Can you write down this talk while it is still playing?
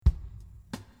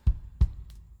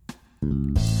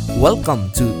Welcome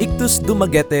to Ikthus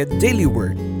Dumaguete Daily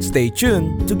Word. Stay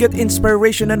tuned to get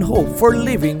inspiration and hope for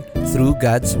living through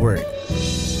God's Word.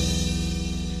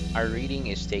 Our reading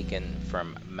is taken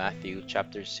from Matthew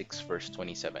chapter 6 verse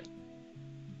 27.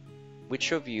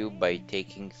 Which of you by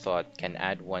taking thought can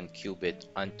add 1 cubit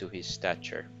unto his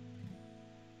stature?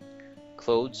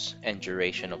 Clothes and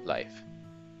duration of life.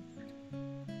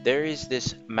 There is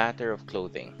this matter of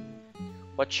clothing.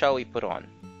 What shall we put on?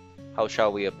 How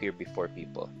shall we appear before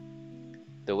people?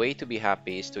 The way to be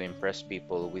happy is to impress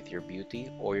people with your beauty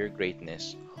or your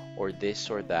greatness or this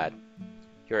or that,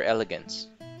 your elegance.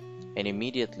 And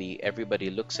immediately everybody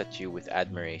looks at you with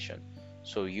admiration,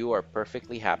 so you are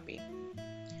perfectly happy.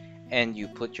 And you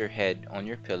put your head on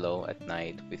your pillow at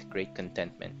night with great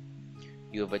contentment.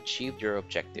 You have achieved your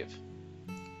objective.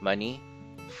 Money,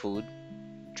 food,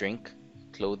 drink,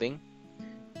 clothing,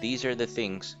 these are the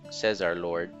things, says our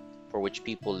Lord, for which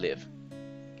people live.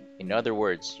 In other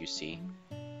words, you see,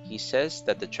 he says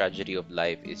that the tragedy of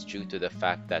life is due to the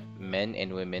fact that men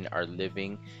and women are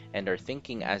living and are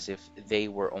thinking as if they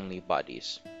were only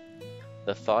bodies.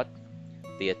 The thought,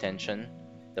 the attention,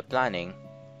 the planning,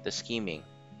 the scheming,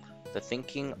 the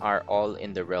thinking are all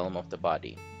in the realm of the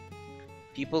body.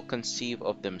 People conceive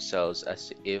of themselves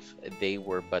as if they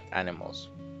were but animals.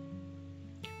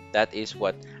 That is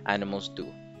what animals do.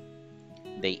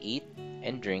 They eat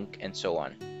and drink and so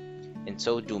on, and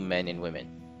so do men and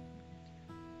women.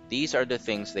 These are the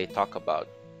things they talk about.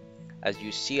 As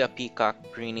you see a peacock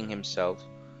preening himself,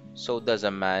 so does a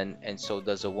man and so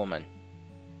does a woman.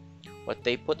 What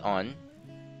they put on,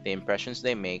 the impressions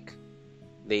they make,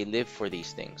 they live for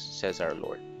these things, says our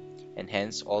Lord, and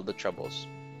hence all the troubles.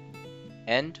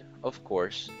 And, of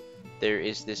course, there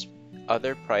is this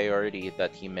other priority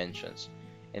that he mentions,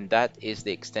 and that is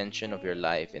the extension of your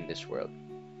life in this world.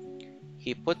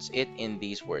 He puts it in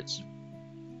these words.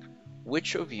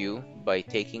 Which of you, by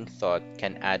taking thought,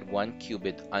 can add 1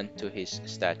 cubit unto his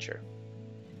stature?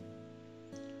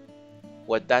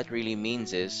 What that really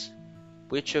means is,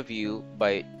 which of you,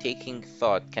 by taking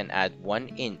thought, can add 1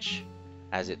 inch,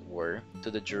 as it were,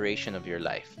 to the duration of your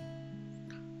life?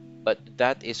 But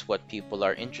that is what people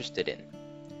are interested in,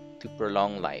 to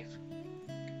prolong life,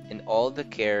 and all the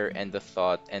care and the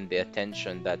thought and the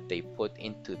attention that they put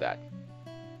into that.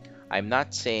 I'm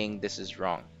not saying this is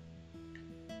wrong.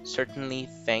 Certainly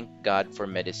thank God for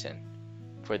medicine,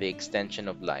 for the extension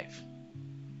of life.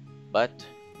 But,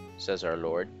 says our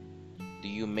Lord, do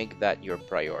you make that your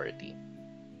priority?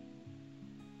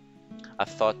 A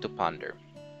thought to ponder.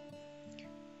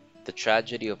 The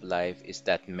tragedy of life is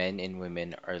that men and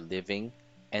women are living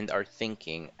and are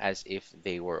thinking as if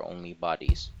they were only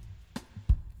bodies.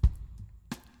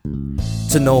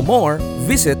 To know more,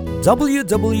 visit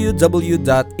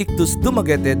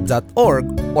www.ikthusdumaguete.org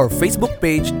or Facebook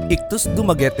page Ikthus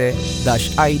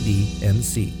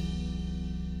Dumaguete-IDNC.